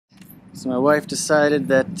So my wife decided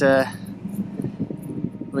that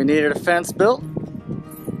we needed a fence built.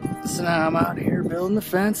 So now I'm out here building the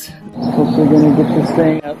fence. Hopefully gonna get this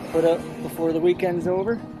thing put up before the weekend's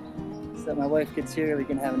over. So that my wife gets here, we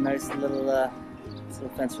can have a nice little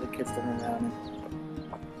fence for the kids to run around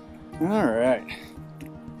in. Alright.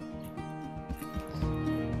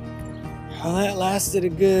 Well, that lasted a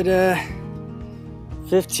good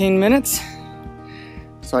 15 minutes.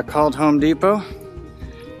 So I called Home Depot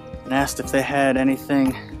and asked if they had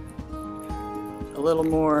anything a little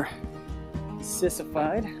more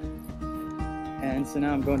sissified. And so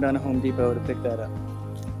now I'm going down to Home Depot to pick that up.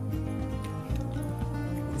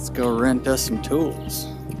 Let's go rent us some tools.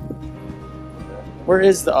 Where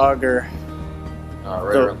is the auger?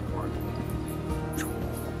 Right around the corner.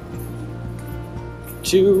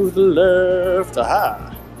 To the left,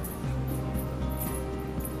 aha!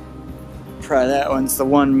 Try that one, it's the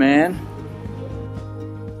one man.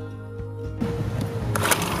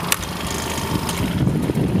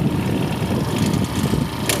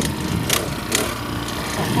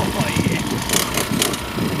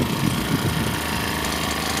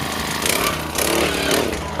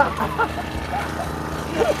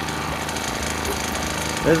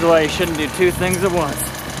 This is why you shouldn't do two things at once.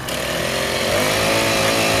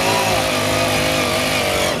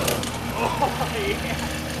 Oh, yeah.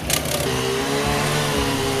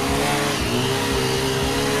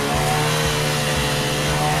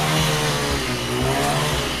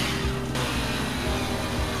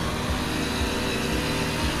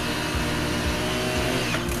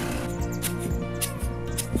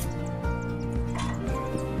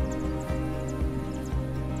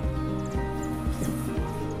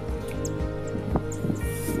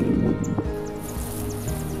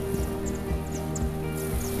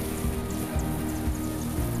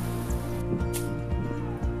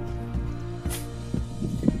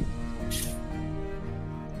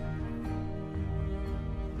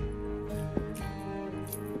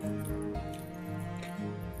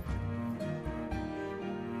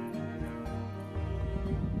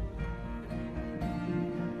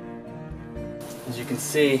 As you can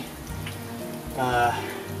see, I'm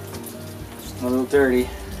a little dirty.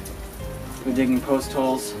 We're digging post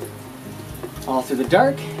holes all through the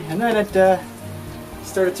dark, and then it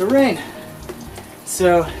started to rain.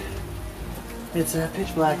 So it's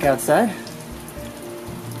pitch black outside,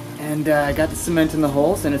 and I got the cement in the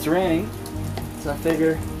holes, and it's raining. So I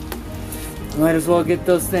figure I might as well get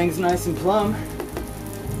those things nice and plumb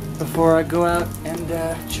before I go out and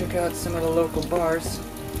check out some of the local bars.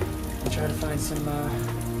 Try to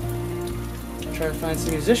find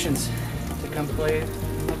some musicians to come play in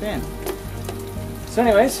my band. So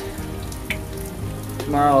anyways,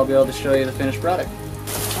 tomorrow I'll be able to show you the finished product.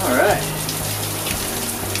 Alright.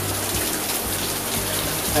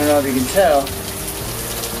 I don't know if you can tell,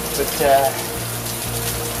 but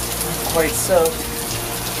I'm quite soaked.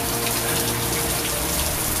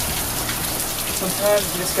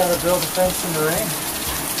 Sometimes you just gotta build a fence in the rain.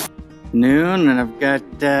 Noon, and I've got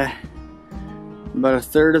about a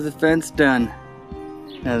third of the fence done.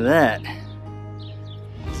 Now that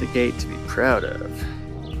is a gate to be proud of.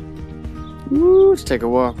 Woo, let's take a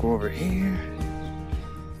walk over here.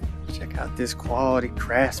 Check out this quality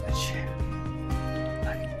craftsmanship.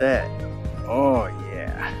 Look at that. Oh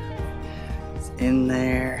yeah. It's in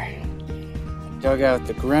there. Dug out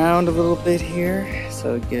the ground a little bit here,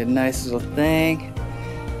 so we get a nice little thing.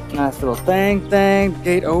 Nice little thing. The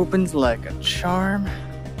gate opens like a charm.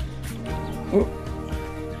 Ooh.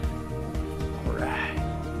 Alright.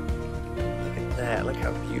 Look at that. Look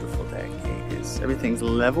how beautiful that gate is. Everything's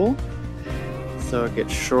level, so it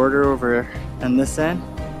gets shorter over on this end.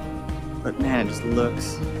 But man, it just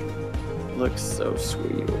looks so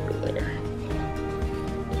sweet over there.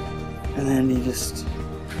 And then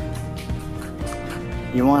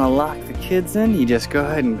you want to lock the kids in, you just go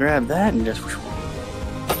ahead and grab that and just...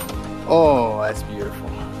 Oh, that's beautiful.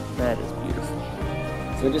 That is beautiful.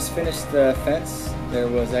 So we just finished the fence. There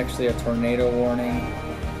was actually a tornado warning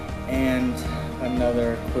and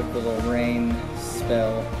another quick little rain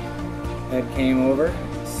spell that came over.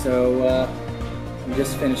 So I'm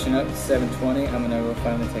just finishing up. It's 7:20. I'm gonna go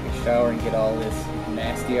finally take a shower and get all this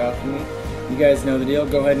nasty off of me. You guys know the deal.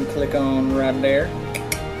 Go ahead and click on right there.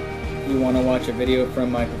 You want to watch a video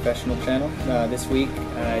from my professional channel. This week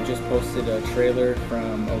I just posted a trailer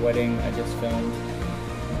from a wedding I just filmed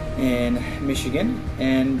in Michigan,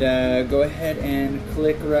 and go ahead and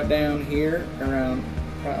click right down here around,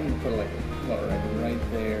 I'm going to put it like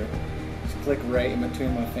right there. Just click right in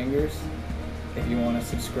between my fingers if you want to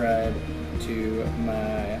subscribe to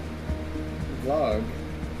my vlog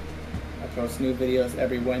I post new videos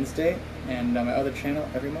every Wednesday, and on my other channel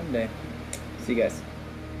every Monday. See you guys.